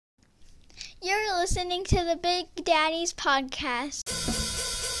listening to the Big Daddy's podcast.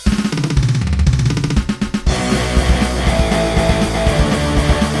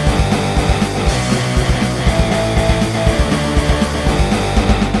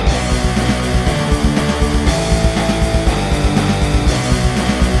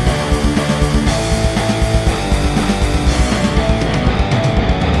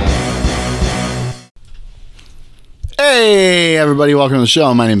 Hey, everybody, welcome to the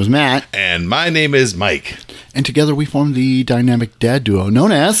show. My name is Matt. And my name is Mike. And together we form the dynamic dad duo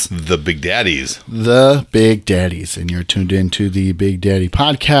known as The Big Daddies. The Big Daddies. And you're tuned into the Big Daddy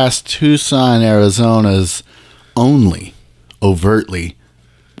Podcast, Tucson, Arizona's only overtly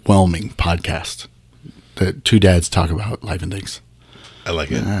whelming podcast that two dads talk about life and things. I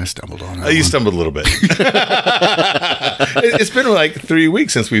like it. I stumbled on it. You stumbled a little bit. It's been like 3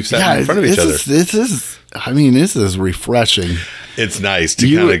 weeks since we've sat in front of each other. This is refreshing. It's nice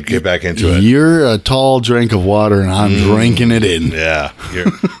to kind of get back into it. You're a tall drink of water, and I'm drinking it in. Yeah,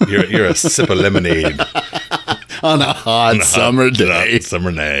 you're a sip of lemonade on a hot summer day.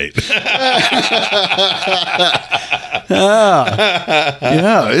 Summer night.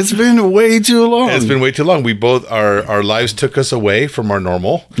 Yeah, it's been way too long. It's been way too long. We both our lives took us away from our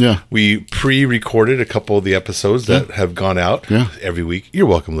normal. Yeah. We pre-recorded a couple of the episodes that have gone out every week. You're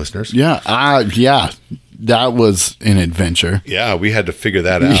welcome, listeners. Yeah. That was an adventure. Yeah, we had to figure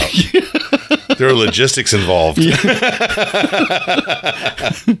that out. There are logistics involved.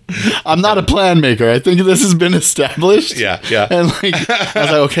 I'm not a plan maker. I think this has been established. Yeah. And I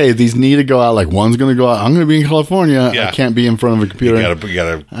was like, okay, these need to go out. Like, one's going to go out. I'm going to be in California. Yeah. I can't be in front of a computer. You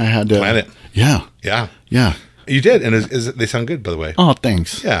gotta I had to plan it. Yeah. You did, and they sound good, by the way. Oh,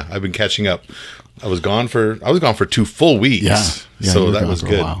 thanks. Yeah, I've been catching up. I was gone for 2 full weeks. Yeah, so that was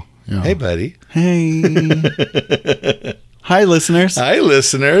good. Yeah. Hey, buddy. Hey. Hi, listeners. Hi,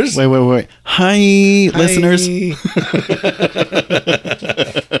 listeners. Wait. Hi, listeners.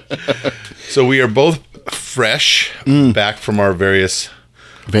 So we are both fresh, back from our various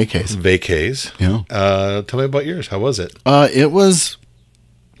vacays. Yeah. Tell me about yours. How was it? It was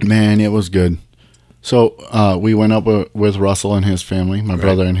good. So we went up with Russell and his family, my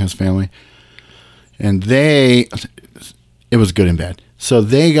brother and his family, and it was good and bad. So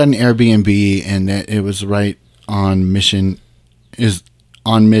they got an Airbnb, and it was right on Mission, is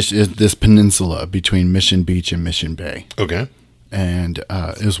this peninsula between Mission Beach and Mission Bay. Okay. And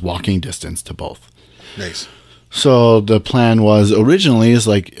it was walking distance to both. Nice. So the plan was originally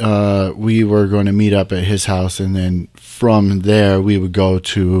we were going to meet up at his house, and then from there we would go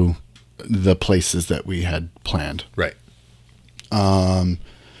to the places that we had planned. Right. And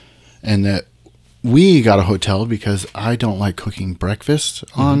that we got a hotel because I don't like cooking breakfast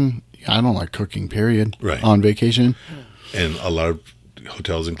I don't like cooking, period, on vacation. And a lot of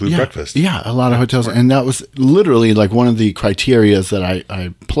hotels include breakfast. Yeah, a lot of hotels. And that was literally like one of the criterias that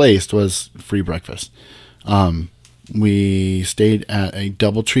I placed was free breakfast. We stayed at a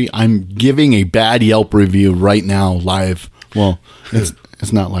DoubleTree. I'm giving a bad Yelp review right now live. Well,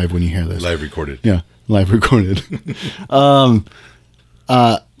 it's not live when you hear this. Live recorded. Yeah, live recorded.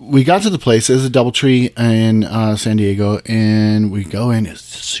 We got to the place. It's a DoubleTree in San Diego, and we go in.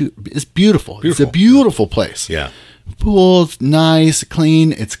 It's beautiful. It's a beautiful place. Yeah. Pool's nice,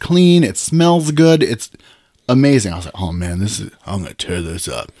 clean. It's clean. It smells good. It's amazing. I was like, oh man, I'm gonna tear this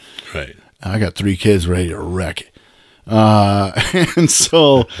up. Right. I got 3 kids ready to wreck it. And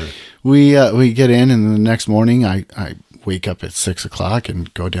so we get in, and the next morning I wake up at 6 o'clock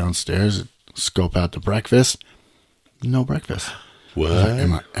and go downstairs, scope out the breakfast. No breakfast. What?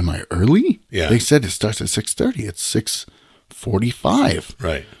 Am I early? Yeah. They said it starts at 6:30. It's 6:45.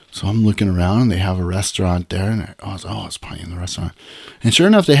 Right. So I'm looking around, and they have a restaurant there, and it's probably in the restaurant. And sure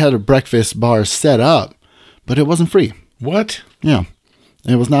enough, they had a breakfast bar set up, but it wasn't free. What? Yeah.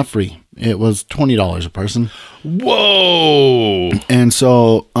 It was not free. It was $20 a person. Whoa. And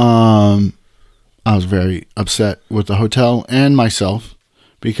so I was very upset with the hotel and myself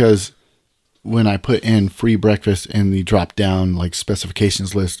because when I put in free breakfast in the drop down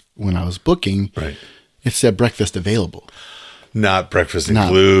specifications list when I was booking, it said breakfast available. Not breakfast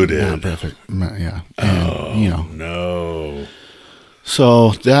included. Not breakfast. Yeah. And, no. So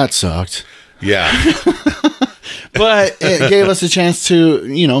that sucked. Yeah. But it gave us a chance to,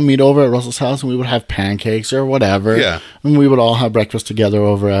 meet over at Russell's house, and we would have pancakes or whatever. Yeah. And we would all have breakfast together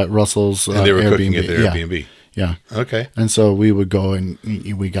over at Russell's and they were Airbnb. cooking at their Airbnb. Yeah. Okay. And so we would go and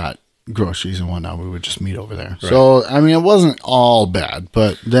we got groceries and whatnot. We would just meet over there. Right. So, it wasn't all bad.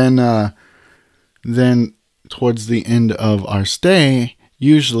 But then towards the end of our stay,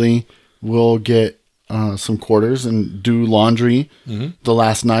 usually we'll get some quarters and do laundry the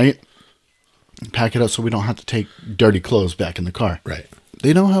last night. pack it up so we don't have to take dirty clothes back in the car. Right.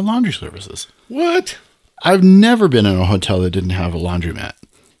 They don't have laundry services. What? I've never been in a hotel that didn't have a laundromat,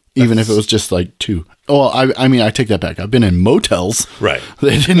 even if it was just like 2. Well, I mean, I take that back. I've been in motels. Right.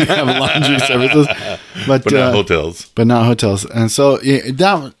 They didn't have laundry services. But not hotels. But not hotels. And so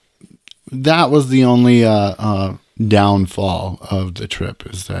that was the only downfall of the trip,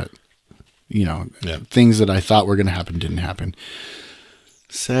 is that, things that I thought were going to happen didn't happen.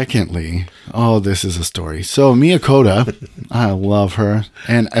 Secondly, this is a story. So Miyakota, I love her.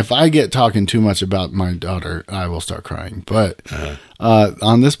 And if I get talking too much about my daughter, I will start crying. But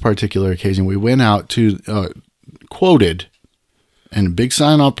on this particular occasion, we went out to, quoted, and a big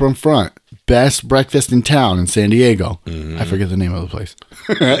sign up in front, best breakfast in town in San Diego. Mm-hmm. I forget the name of the place.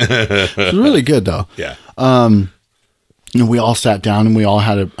 It's really good, though. Yeah. We all sat down and we all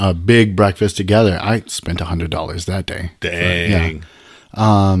had a big breakfast together. I spent $100 that day. Dang.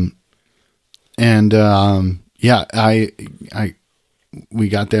 We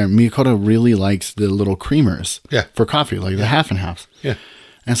got there. Miyakota really likes the little creamers for coffee, like the half and halves. Yeah.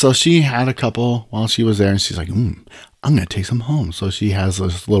 And so she had a couple while she was there, and she's like, I'm going to take some home. So she has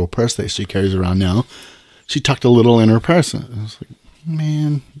this little purse that she carries around now. She tucked a little in her purse. And I was like,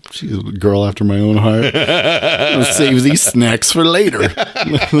 man, she's a girl after my own heart. I'm going to save these snacks for later.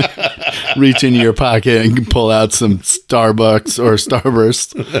 Reach into your pocket and pull out some Starbucks or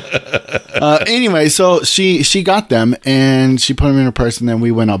Starburst. Anyway, so she got them and she put them in her purse, and then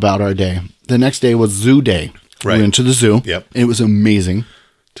we went about our day. The next day was zoo day. Right. We went to the zoo. Yep. It was amazing.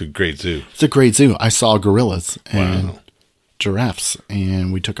 It's a great zoo. It's a great zoo. I saw gorillas and giraffes,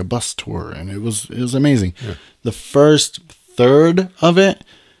 and we took a bus tour, and it was amazing. Yeah. The first third of it,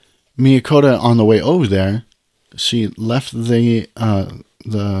 Miyakota, on the way over there, she left the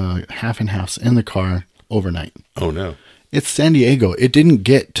half and halves in the car overnight. Oh no. It's San Diego. It didn't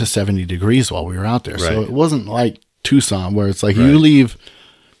get to 70 degrees while we were out there. Right. So it wasn't like Tucson where it's like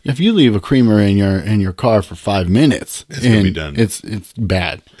if you leave a creamer in your car for 5 minutes, it's gonna be done. It's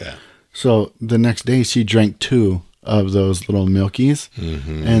bad. Yeah. So the next day she drank 2 of those little milkies,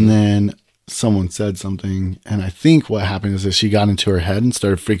 and then someone said something, and I think what happened is that she got into her head and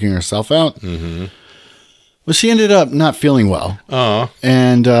started freaking herself out. Mm-hmm. Well, she ended up not feeling well. Oh.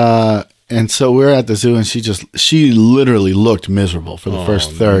 And so we're at the zoo, and she literally looked miserable for the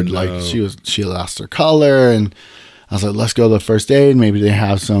first third. No. Like she lost her color, and I was like, let's go to the first aid. Maybe they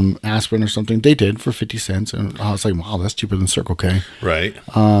have some aspirin or something. They did for 50 cents. And I was like, wow, that's cheaper than Circle K. Right.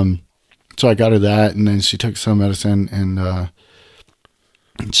 So I got her that, and then she took some medicine, and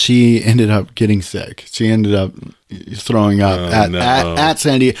she ended up getting sick. She ended up throwing up at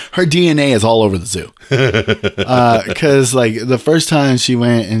San Diego. Her DNA is all over the zoo. Because like the first time she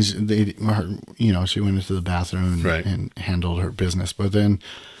went and she went into the bathroom and handled her business. But then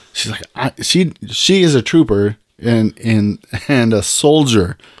she's like, she is a trooper and a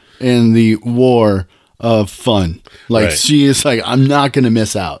soldier in the war of fun. Like she is like, I'm not going to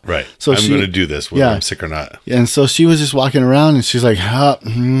miss out. Right. So I'm going to do this whether I'm sick or not. And so she was just walking around, and she's like,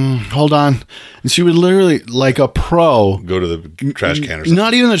 hold on. And she would literally, like a pro, go to the trash can or something.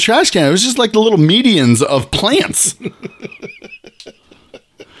 Not even the trash can. It was just like the little medians of plants.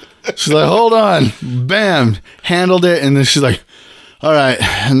 She's like, hold on. Bam. Handled it. And then she's like, all right.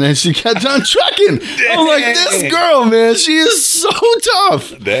 And then she kept on trucking. I'm like, this girl, man, she is so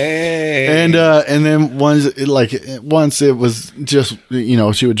tough. Dang. And then once it was just,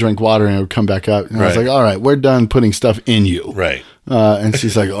 she would drink water and it would come back up. And I was like, all right, we're done putting stuff in you. Right. And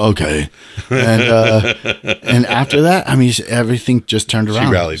she's like, okay. And after that, I mean, everything just turned around.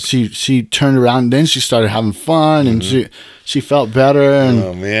 She rallied. She turned around, and then she started having fun, and she felt better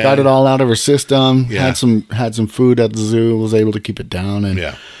and got it all out of her system. Yeah. Had some food at the zoo, was able to keep it down,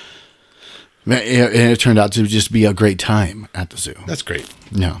 and it turned out to just be a great time at the zoo. That's great.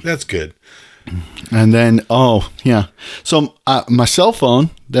 Yeah, that's good. And then so my cell phone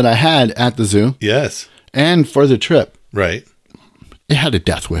that I had at the zoo, and for the trip, it had a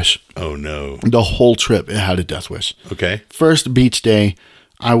death wish. Oh, no. The whole trip, it had a death wish. Okay. First beach day,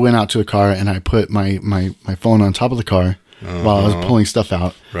 I went out to the car, and I put my phone on top of the car while I was pulling stuff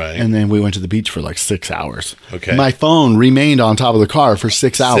out. Right. And then we went to the beach for like 6 hours. Okay. My phone remained on top of the car for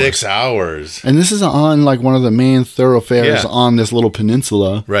 6 hours. 6 hours. And this is on like one of the main thoroughfares on this little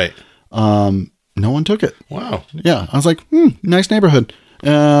peninsula. Right. No one took it. Wow. Yeah. I was like, nice neighborhood.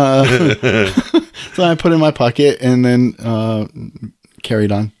 So I put it in my pocket, and then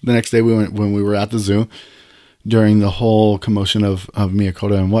carried on. The next day when we were at the zoo, during the whole commotion of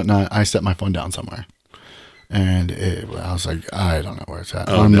Miyakota and whatnot, I set my phone down somewhere. And I was like, I don't know where it's at.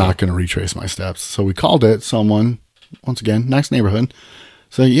 I'm not going to retrace my steps. So we called it. Someone, once again, nice neighborhood.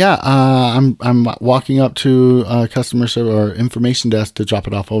 So yeah, I'm walking up to customer service or information desk to drop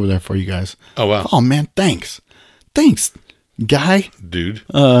it off over there for you guys. Oh wow! Oh man, thanks, guy, dude.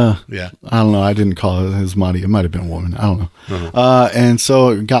 Yeah, I don't know. I didn't call it his Madi. It might have been a woman. I don't know. Uh-huh. And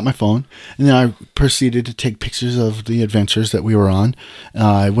so got my phone, and then I proceeded to take pictures of the adventures that we were on.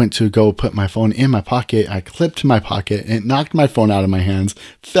 I went to go put my phone in my pocket. I clipped my pocket, and it knocked my phone out of my hands,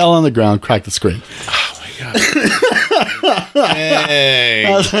 fell on the ground, cracked the screen. Oh my god! Hey.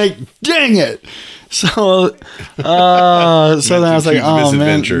 I was like, dang it. So then I was like, oh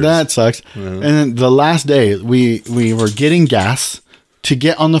man, that sucks. Mm-hmm. And then the last day we were getting gas to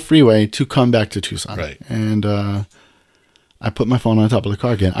get on the freeway to come back to Tucson. Right. And I put my phone on top of the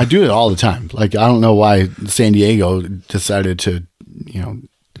car again. I do it all the time. Like, I don't know why San Diego decided to,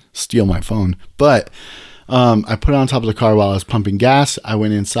 steal my phone, but I put it on top of the car while I was pumping gas. I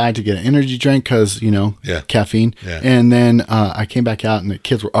went inside to get an energy drink because, caffeine. Yeah. And then I came back out and the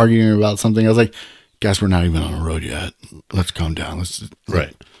kids were arguing about something. I was like, guys, we're not even on the road yet. Let's calm down. Let's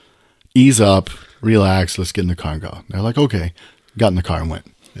ease up, relax. Let's get in the car and go. They're like, okay. Got in the car and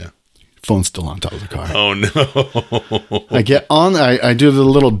went. Yeah. Phone's still on top of the car. Oh, no. I get on. I do the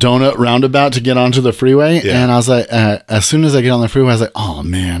little donut roundabout to get onto the freeway. Yeah. And I was like, as soon as I get on the freeway, I was like, oh,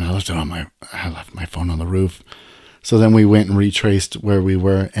 man, I left my phone on the roof. So then we went and retraced where we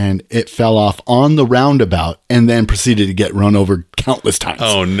were, and it fell off on the roundabout and then proceeded to get run over countless times.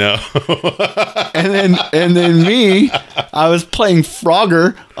 Oh, no. and then me, I was playing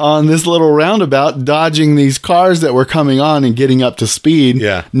Frogger on this little roundabout, dodging these cars that were coming on and getting up to speed,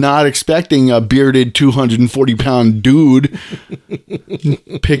 not expecting a bearded 240-pound dude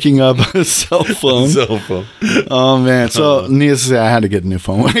picking up a cell phone. Oh, man. So needless to say, I had to get a new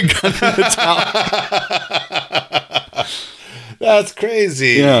phone when I got to the town. That's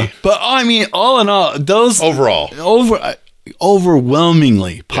crazy. Yeah. But I mean, all in all, those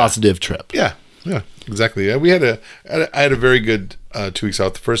overwhelmingly positive trip. Yeah. Yeah, exactly. I had a very good 2 weeks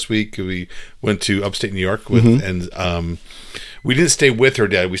out. The first week we went to upstate New York with, and we didn't stay with her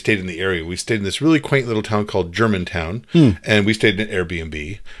dad. We stayed in the area. We stayed in this really quaint little town called Germantown, and we stayed in an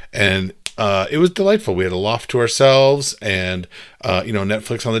Airbnb, and it was delightful. We had a loft to ourselves, and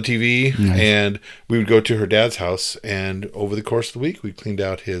Netflix on the TV, and we would go to her dad's house. And over the course of the week, we cleaned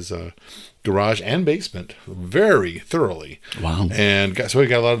out his garage and basement very thoroughly. Wow! And so we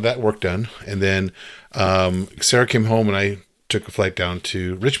got a lot of that work done. And then Sarah came home, and I took a flight down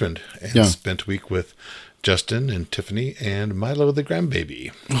to Richmond and spent a week with Justin and Tiffany and Milo the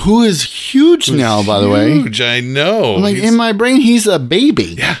grandbaby, who is huge now, by the way. Huge, I know. Like, in my brain, he's a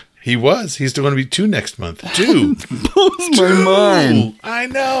baby. Yeah. He was. He's still going to be 2 next month. 2. Blows my mind. I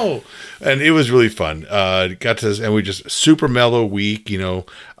know. And it was really fun. And we just super mellow week. We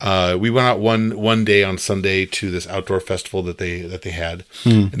went out one day on Sunday to this outdoor festival that they had,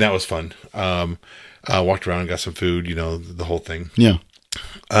 and that was fun. Walked around and got some food. The whole thing. Yeah.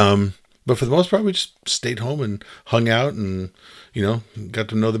 But for the most part, we just stayed home and hung out and got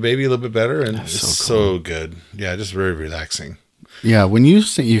to know the baby a little bit better, and it's so good. Yeah, just very relaxing. Yeah, when you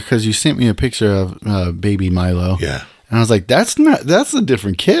sent me a picture of baby Milo. Yeah. And I was like, that's a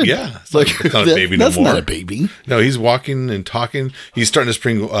different kid. Yeah. It's not a baby no more. That's not a baby. No, he's walking and talking. He's starting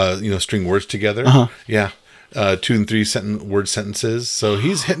to string words together. Uh-huh. Yeah. 2 and 3 word sentences. So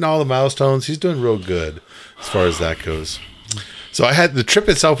he's hitting all the milestones. He's doing real good as far as that goes. So the trip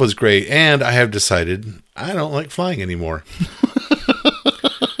itself was great, and I have decided I don't like flying anymore.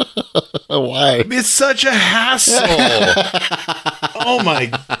 Why? It's such a hassle. Oh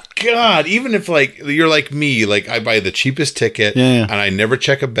my God. Even if you're like me, I buy the cheapest ticket and I never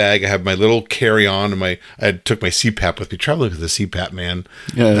check a bag. I have my little carry-on and I took my CPAP with me. Traveling with the CPAP, man.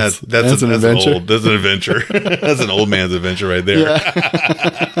 Yeah, that's an adventure. That's an adventure. That's an old man's adventure right there.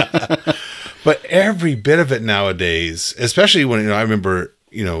 Yeah. But every bit of it nowadays, especially when, I remember,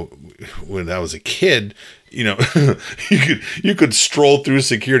 when I was a kid, you could stroll through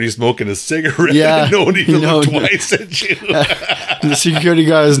security smoking a cigarette and no one even looked twice at you. The security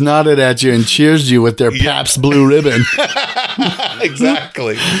guards nodded at you and cheered you with their Pabst Blue Ribbon.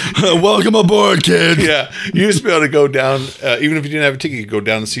 Exactly. Welcome aboard, kid. Yeah. You used to be able to go down, even if you didn't have a ticket, you could go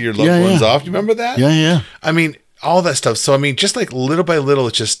down and see your loved ones off. Do you remember that? Yeah, yeah. I mean, all that stuff. So, I mean, just little by little,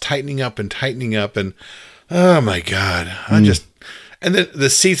 it's just tightening up. And oh my God. And then the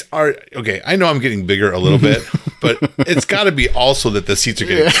seats are, okay, I know I'm getting bigger a little bit, but it's got to be also that the seats are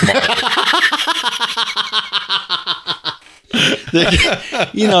getting smaller.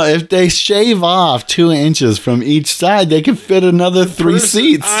 If they shave off 2 inches from each side, they can fit another 3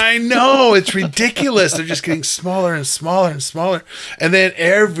 seats. I know, it's ridiculous. They're just getting smaller and smaller and smaller, and then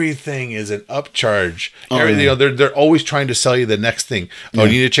everything is an upcharge. They're always trying to sell you the next thing. Oh,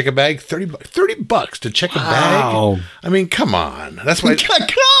 you need to check a bag? $30 to check a bag. I mean, come on. That's why.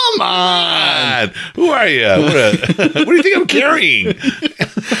 Come on. Who are you? What do you think I'm carrying?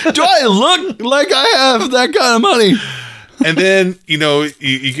 Do I look like I have that kind of money? And then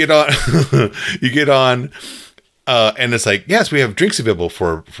you get on, and it's like, yes, we have drinks available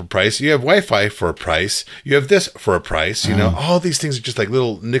for price. You have Wi-Fi for a price. You have this for a price. All these things are just like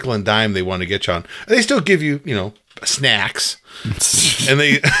little nickel and dime they want to get you on. And they still give you snacks. And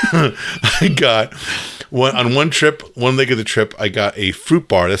I got on one trip, one leg of the trip, I got a fruit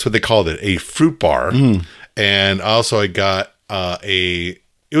bar. That's what they called it, a fruit bar. And also I got it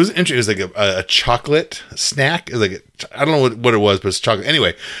was interesting. It was like a chocolate snack. It was like I don't know what it was, but it's chocolate.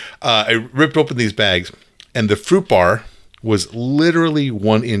 Anyway, I ripped open these bags, and the fruit bar was literally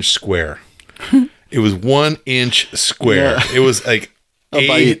 1 inch square. It was 1 inch square. Yeah. It was like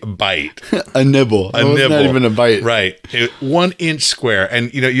a bite. A nibble. It was not even a bite. Right. 1 inch square.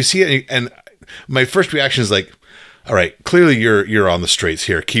 And you see it, and my first reaction is like, all right, clearly you're on the straights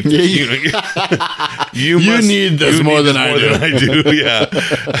here. Keep you need this more than I do. Yeah.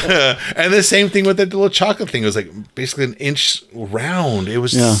 And the same thing with the little chocolate thing. It was like basically an inch round. It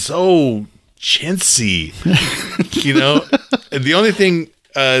was so chintzy. The only thing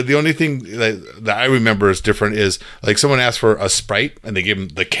that I remember is different is like someone asked for a Sprite and they gave them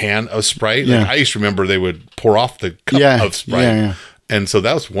the can of Sprite. Like I used to remember they would pour off the cup of Sprite. Yeah. And so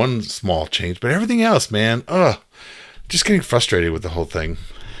that was one small change, but everything else, man, just getting frustrated with the whole thing.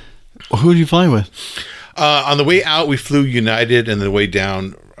 Who did you fly with? On the way out, we flew United, and the way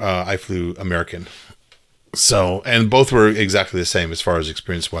down, I flew American. So, and both were exactly the same as far as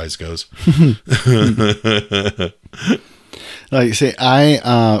experience-wise goes. Like, say,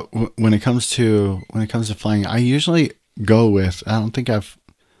 when it comes to flying, I usually go with. I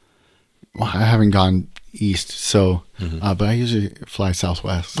haven't gone east, so, but I usually fly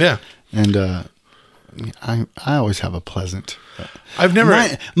Southwest. Yeah, and I always have a pleasant. I've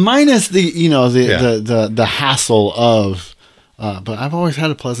never minus the hassle of. But I've always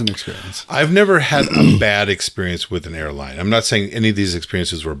had a pleasant experience. I've never had a bad experience with an airline. I'm not saying any of these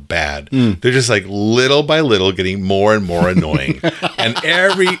experiences were bad. They're just like little by little getting more and more annoying. And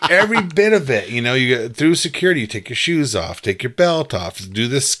every bit of it, you get through security, you take your shoes off, take your belt off, do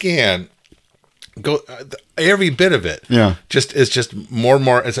the scan. Go every bit of it. Yeah. It's just more and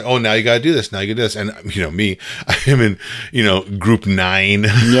more. It's like, oh, now you got to do this. Now you got to do this. And me, I am in group 9.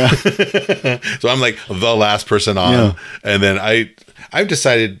 Yeah. So I'm like the last person on. Yeah. And then I've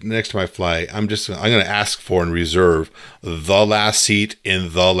decided next time I fly, I'm going to ask for and reserve the last seat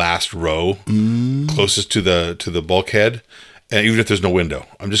in the last row, closest to the bulkhead. And even if there's no window,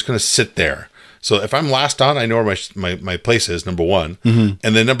 I'm just going to sit there. So if I'm last on, I know where my place is, number one. And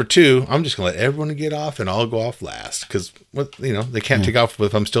then number 2, I'm just going to let everyone get off and I'll go off last. Because, they can't take off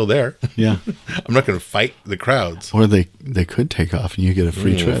if I'm still there. Yeah. I'm not going to fight the crowds. Or they could take off and you get a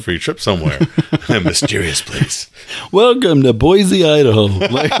free trip. A free trip somewhere. A mysterious place. Welcome to Boise, Idaho.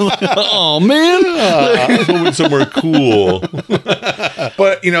 Oh, man. I was hoping somewhere cool.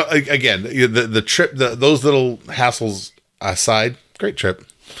 But, again, the trip, those little hassles aside, great trip.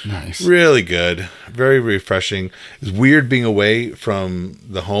 Nice. Really good. Very refreshing. It's weird being away from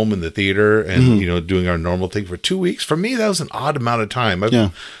the home and the theater and, doing our normal thing for 2 weeks. For me, that was an odd amount of time.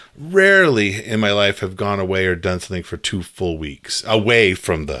 I've rarely in my life have gone away or done something for 2 full weeks away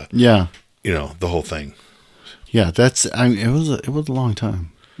from the whole thing. Yeah, it was a long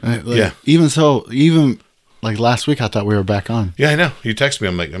time. Even like last week, I thought we were back on. Yeah, I know. You texted me.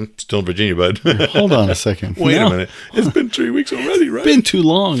 I'm like, I'm still in Virginia, bud. Hold on a second. Wait a minute. It's been 3 weeks already, right? It's been too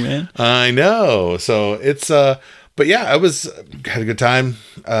long, man. I know. So it's, but yeah, had a good time,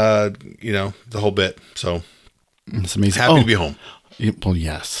 the whole bit. So it's amazing. Happy to be home. Well,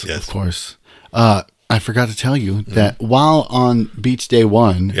 yes, of course. I forgot to tell you that while on beach day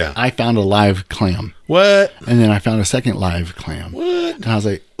 1, I found a live clam. What? And then I found a second live clam. What? And I was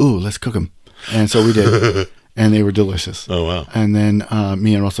like, ooh, let's cook them. And so we did, and they were delicious. Oh, wow. And then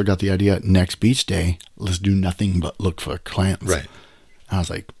me and Russell got the idea, next beach day, let's do nothing but look for clams. Right. And I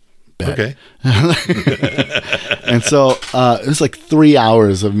was like, bet. Okay. And so it was like 3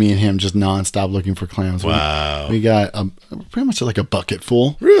 hours of me and him just nonstop looking for clams. Wow. We got pretty much like a bucket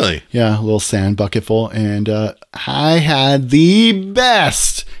full. Really? Yeah, a little sand bucket full. And I had the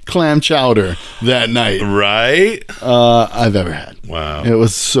best clam chowder that night. Right? I've ever had. Wow. It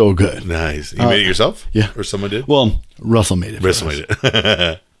was so good. Nice. You made it yourself? Yeah. Or someone did? Well, Russell made it. Russell made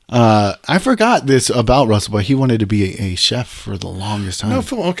it. I forgot this about Russell, but he wanted to be a chef for the longest time. No,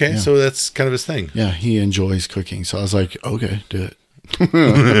 okay. Yeah. So that's kind of his thing. Yeah, he enjoys cooking. So I was like, okay, do it.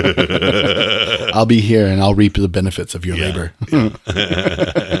 I'll be here and I'll reap the benefits of your labor.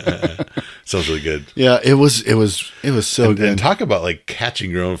 Sounds really good. Yeah, it was so good. And talk about like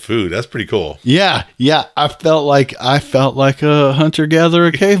catching your own food. That's pretty cool. Yeah. I felt like a hunter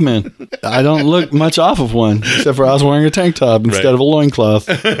gatherer caveman. I don't look much off of one, except for I was wearing a tank top instead of a loincloth.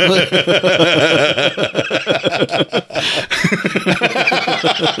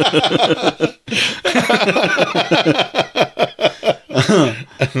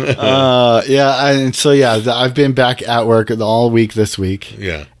 I've been back at work all week this week.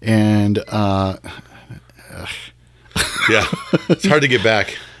 Yeah. And it's hard to get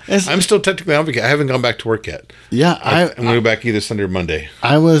back. I'm still technically on vacation. I haven't gone back to work yet. Yeah, I'm going to go back either Sunday or Monday.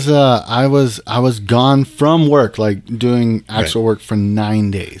 I was gone from work, like doing actual work for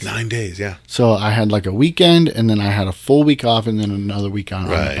 9 days. 9 days, yeah. So I had like a weekend, and then I had a full week off, and then another week on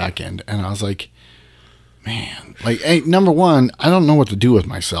the back end. And I was like, man, like, hey, number one, I don't know what to do with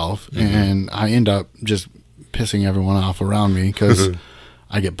myself, and I end up just pissing everyone off around me because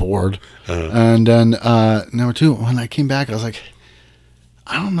I get bored. And then number two, when I came back, I was like,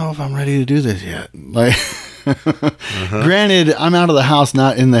 I don't know if I'm ready to do this yet. Like, granted, I'm out of the house,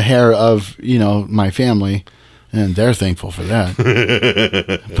 not in the hair of, my family, and they're thankful for that.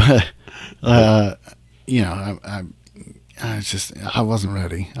 But, I wasn't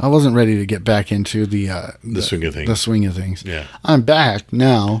ready. I wasn't ready to get back into the swing of things. The swing of things. Yeah. I'm back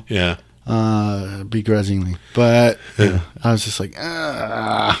now. Yeah. Begrudgingly. But I was just like,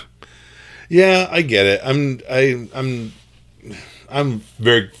 Yeah, I get it. I'm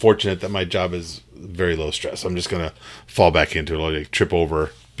very fortunate that my job is very low stress. I'm just gonna fall back into it, like trip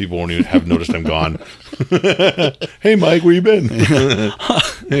over. People won't even have noticed I'm gone. Hey, Mike, where you been? You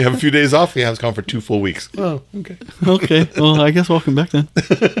have a few days off? Yeah, I was gone for 2 full weeks. Oh, okay. Okay. Well, I guess welcome back then.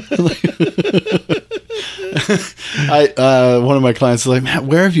 One of my clients was like, Matt,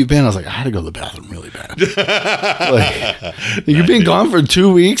 where have you been? I was like, I had to go to the bathroom really bad. Like, you've been gone for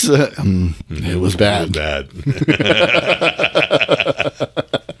 2 weeks? It was bad.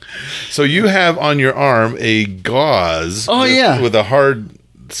 So you have on your arm a gauze. Oh, with a hard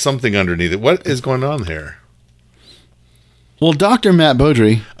something underneath it. What is going on there? Well, Dr. Matt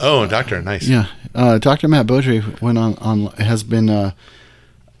Beaudry. Oh, doctor, nice. Yeah, Dr. Matt Beaudry has been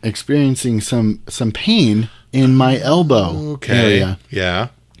experiencing some pain in my elbow area. Yeah.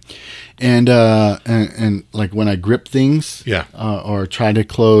 And like when I grip things, or try to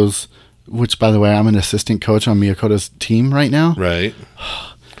close. Which, by the way, I'm an assistant coach on Miyakota's team right now. Right.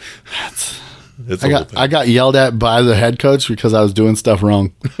 I got yelled at by the head coach because I was doing stuff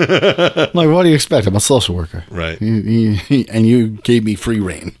wrong. Like, what do you expect? I'm a social worker. Right. And you gave me free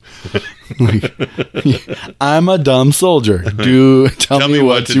reign. Like, I'm a dumb soldier. Tell me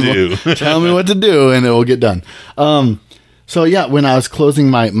what to do. Tell me what to do, and it will get done. So, yeah, when I was closing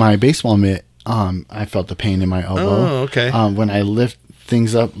my baseball mitt, I felt the pain in my elbow. Oh, okay. When I lift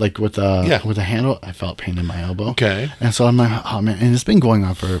things up like with a handle, I felt pain in my elbow. Okay. And so I'm like, oh man, and it's been going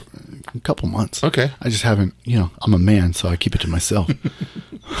on for a couple months. Okay. I just haven't, I'm a man, so I keep it to myself.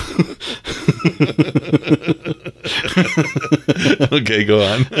 Okay, go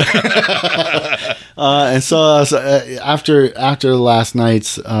on. And so after last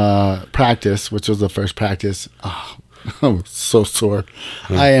night's practice, which was the first practice, I was so sore.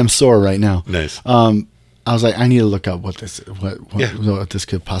 I am sore right now. Nice. I was like, I need to look up what this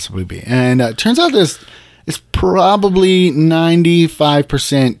could possibly be. And it turns out this is probably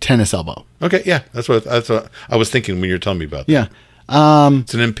 95% tennis elbow. Okay, yeah. That's what I was thinking when you were telling me about that. Yeah.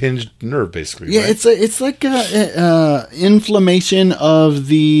 It's an impinged nerve, basically. Yeah, right? it's like inflammation of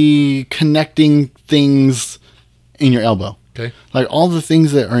the connecting things in your elbow. Okay. Like all the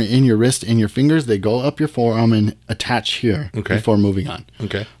things that are in your wrist and your fingers, they go up your forearm and attach here before moving on.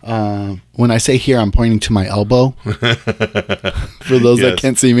 Okay. When I say here, I'm pointing to my elbow for those that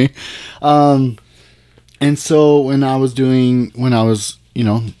can't see me. And so when I was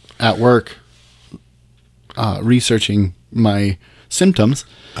at work researching my symptoms,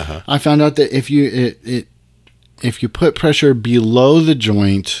 I found out that if you put pressure below the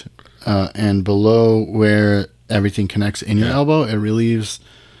joint and below where everything connects in your elbow, it relieves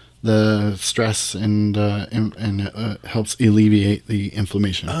the stress and helps alleviate the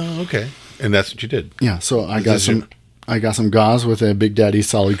inflammation. Oh, okay. And that's what you did. Yeah. So I got some gauze with a Big Daddy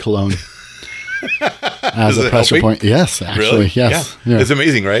solid cologne. as a pressure point. Yes, actually, really? yes. Yeah. It's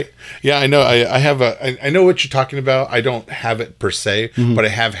amazing, right? Yeah, I know. I know what you're talking about. I don't have it per se, but I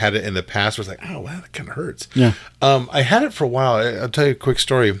have had it in the past where it's like, oh, wow, that kind of hurts. Yeah. I had it for a while. I'll tell you a quick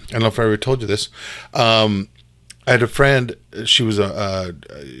story. I don't know if I ever told you this. I had a friend. She's a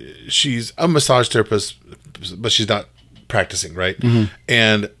massage therapist, but she's not practicing, right?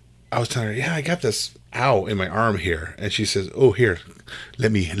 And I was telling her, yeah, I got this ow in my arm here, and she says, oh, here,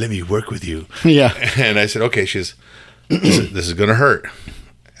 let me work with you. Yeah. And I said, okay. She says, this is gonna hurt.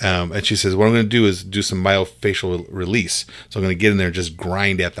 And she says, what I'm going to do is do some myofascial release. So I'm going to get in there and just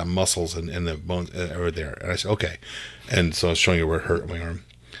grind at the muscles and the bones over there. And I said, okay. And so I was showing her where it hurt on my arm.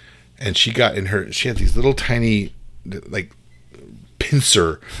 And she got in her, she had these little tiny, like,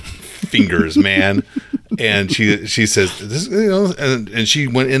 pincer fingers, man. And she says, this, and she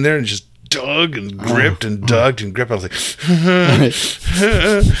went in there and just dug and gripped and dug and gripped. I was like,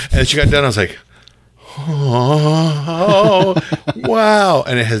 and she got done. I was like, oh, wow.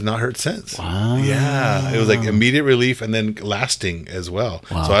 And it has not hurt since. Wow. Yeah. It was like immediate relief and then lasting as well.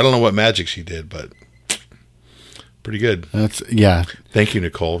 Wow. So I don't know what magic she did, but pretty good. Yeah. Thank you,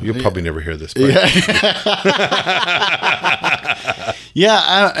 Nicole. You'll probably never hear this. But.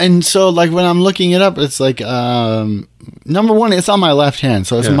 Yeah. And so like when I'm looking it up, it's like, number one, it's on my left hand.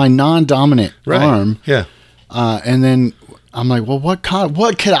 So it's my non-dominant arm. Yeah. And then I'm like, well, what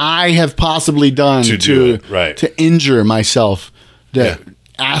could I have possibly done to injure myself? That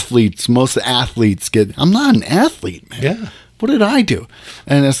most athletes get. I'm not an athlete, man. Yeah. What did I do?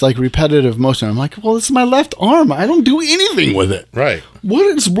 And it's like repetitive motion. I'm like, well, it's my left arm. I don't do anything with it. Right. What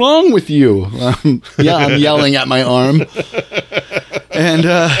is wrong with you? I'm yelling at my arm. And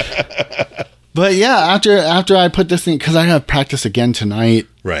but yeah, after I put this thing, because I have practice again tonight,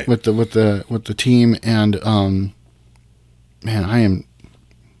 right, with the team, and man, I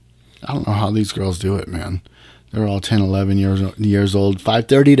don't know how these girls do it, man. They're all 10, 11 years old,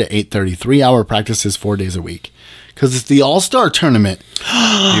 5:30 to 8:30, 3-hour practices 4 days a week. Because it's the All-Star tournament.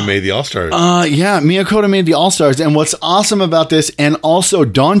 You made the All-Stars. Yeah, Miyakota made the All-Stars. And what's awesome about this, and also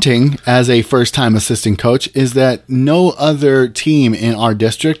daunting as a first-time assistant coach, is that no other team in our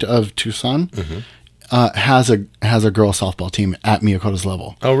district of Tucson has a girl softball team at Miyakota's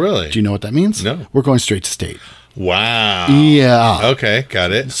level. Oh, really? Do you know what that means? No. We're going straight to state. Wow. Yeah. Okay,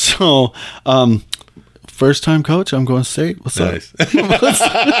 got it. So, first time coach, I'm going state. What's up?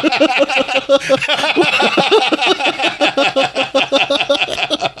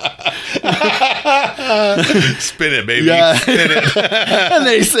 Spin it, baby. Yeah. Spin it. And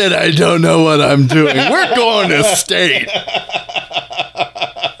they said, I don't know what I'm doing. We're going to state.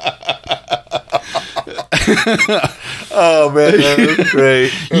 Oh, man, that was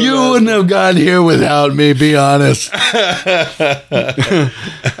great. You wouldn't have gotten here without me, be honest. And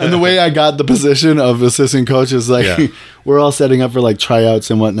the way I got the position of assistant coach is like, we're all setting up for like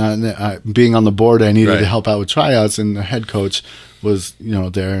tryouts and whatnot. And being on the board, I needed to help out with tryouts. And the head coach was,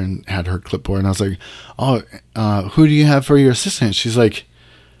 there and had her clipboard. And I was like, oh, who do you have for your assistant? She's like,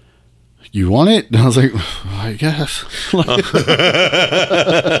 you want it? And I was like, I guess.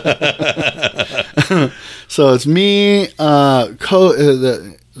 So it's me. The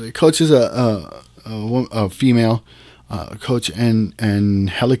coach is a female coach, and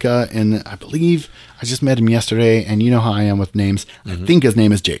Helica, and I believe I just met him yesterday. And you know how I am with names. I think his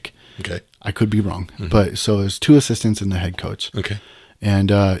name is Jake. Okay, I could be wrong, but so there's 2 assistants and the head coach. Okay.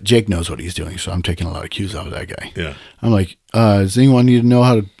 And Jake knows what he's doing, so I'm taking a lot of cues out of that guy. Yeah. I'm like, does anyone need to know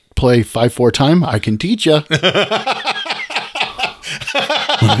how to play 5-4 time? I can teach you.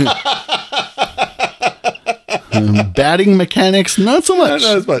 Batting mechanics, not so much.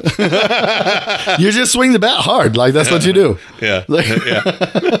 Not as much. You just swing the bat hard, like that's what you do. Yeah.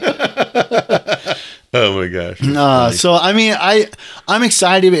 Oh my gosh. So I mean, I'm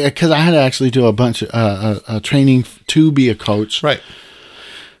excited because I had to actually do a bunch of training to be a coach, right,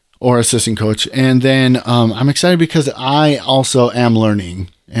 or assistant coach, and then I'm excited because I also am learning.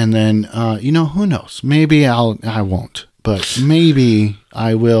 And then who knows? Maybe I won't, but maybe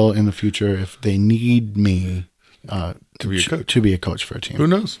I will in the future if they need me to be a coach for a team. Who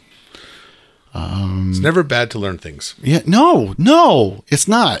knows? It's never bad to learn things. Yeah, no, it's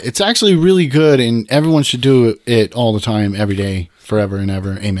not. It's actually really good, and everyone should do it all the time, every day, forever and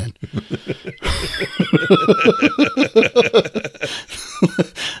ever. Amen.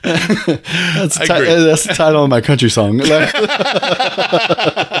 That's the title of my country song.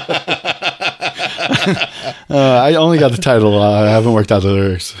 I only got the title. I haven't worked out the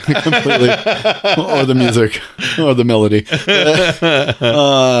lyrics completely, or the music, or the melody.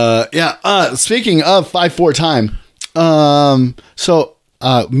 Speaking of 5-4 time, so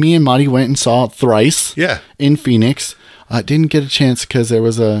me and Marty went and saw Thrice. Yeah. In Phoenix. Didn't get a chance because there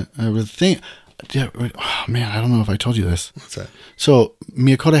was a thing. Oh, man, I don't know if I told you this. What's that? So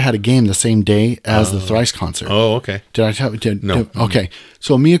Miyakota had a game the same day as the Thrice concert. Oh, okay. Did I tell you? No. Okay.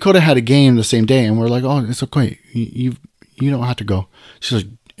 So Miyakota had a game the same day, and we're like, "Oh, it's okay. You don't have to go." She's like,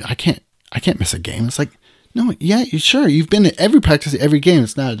 "I can't miss a game." It's like, no, yeah, sure. You've been to every practice, every game.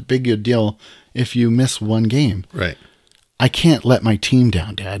 It's not a big deal if you miss one game. Right. I can't let my team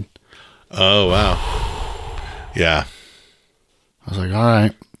down, Dad. Oh, wow. Yeah. I was like, all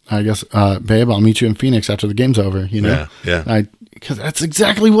right. I guess, babe, I'll meet you in Phoenix after the game's over, you know? Yeah. Because that's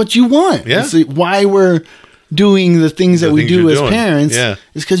exactly what you want. Yeah. It's why we're doing the things that we do as parents is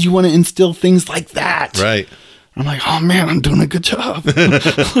because you want to instill things like that. Right. I'm like, oh, man, I'm doing a good job. Dang it,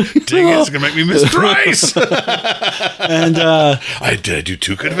 it's going to make me miss Thrice. And I do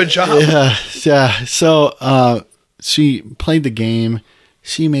too good of a job. Yeah. So she played the game.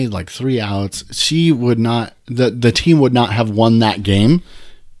 She made like 3 outs. She would not, the team would not have won that game.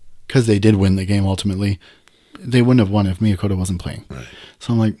 Because they did win the game ultimately. They wouldn't have won if Miyakota wasn't playing. Right.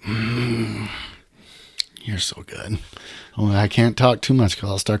 So I'm like, you're so good. I'm like, I can't talk too much because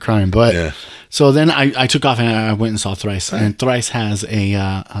I'll start crying. But so then I took off and I went and saw Thrice. Right. And Thrice has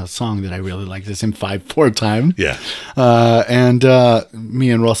a song that I really like. It's in 5/4 time. Yeah. And me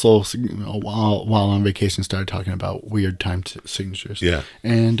and Russell, while on vacation, started talking about weird time signatures. Yeah.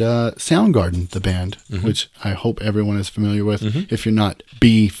 And Soundgarden, the band, which I hope everyone is familiar with. If you're not,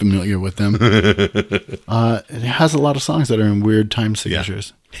 be familiar with them. It has a lot of songs that are in weird time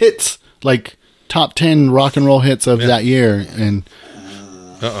signatures. Hits, like top 10 rock and roll hits of that year. And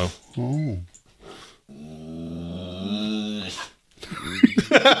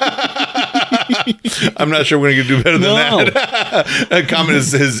I'm not sure we're going to do better than that. A comment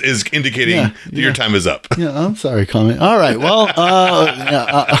is indicating that your time is up. Yeah, I'm sorry, comment. All right. Well,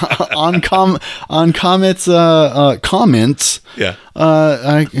 on comments. Yeah.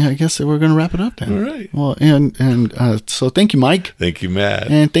 I guess we're going to wrap it up then. All right. Well, and so thank you, Mike. Thank you, Matt.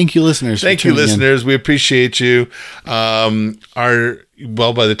 And thank you, listeners. Thank you, listeners. We appreciate you. By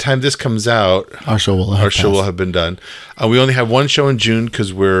the time this comes out, our show will have been done. We only have one show in June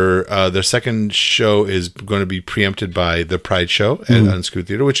because we're their second show is going to be preempted by the Pride Show at Unscrewed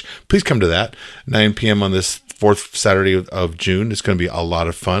Theater. Which please come to that 9 p.m. on this 4th Saturday of June. It's going to be a lot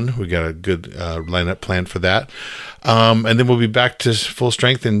of fun. We got a good lineup planned for that, and then we'll be back to full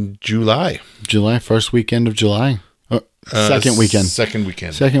strength in July. First weekend of July. Second weekend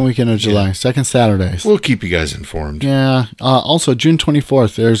of July. Second Saturdays. We'll keep you guys informed. Yeah. Also, June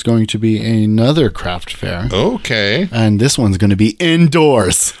 24th, there's going to be another craft fair. Okay. And this one's going to be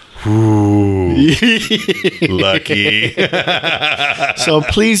indoors. Ooh. Lucky. So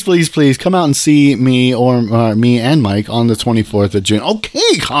please come out and see me or me and Mike on the 24th of June.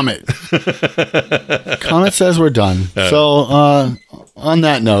 Okay, Comet. Comet says we're done. So on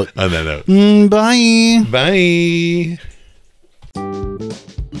that note. Bye. Bye.